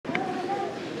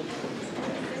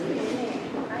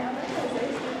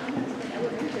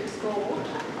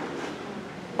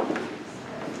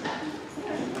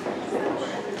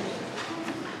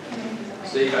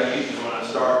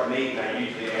meeting, I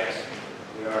usually ask,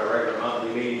 our regular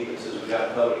monthly meeting, but since we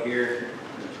got a public here,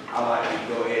 I'd like you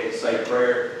to go ahead and say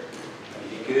prayer,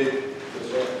 if you could. Yes,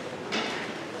 sir.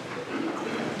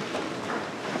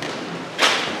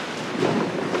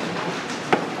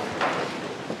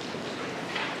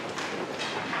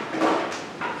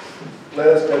 Let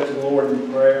us go to the Lord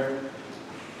in prayer.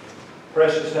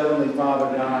 Precious Heavenly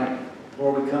Father God,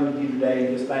 Lord, we come to you today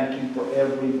and just thank you for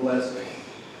every blessing.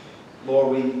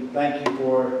 Lord, we thank you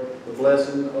for the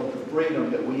blessing of the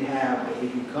freedom that we have, that we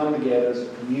can come together as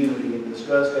a community and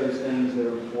discuss those things that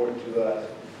are important to us.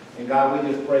 And God,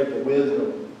 we just pray for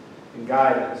wisdom and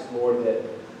guidance, Lord, that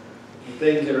the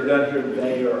things that are done here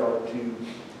today are to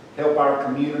help our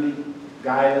community,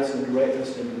 guide us and direct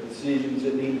us in the decisions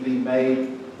that need to be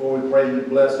made. Lord, we pray you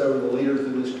bless over the leaders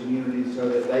of this community so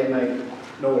that they may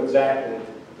know exactly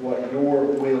what your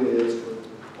will is for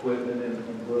Quarterman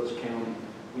and Brooks County.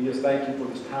 We just thank you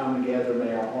for this time together.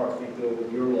 May our hearts be filled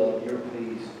with your love, your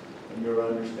peace, and your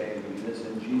understanding. And this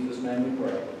in Jesus' name we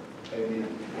pray. Amen.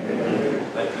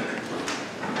 Amen. Thank you.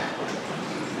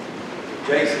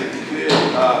 Jason, if you could,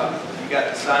 you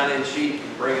got the sign-in sheet,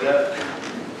 bring it up.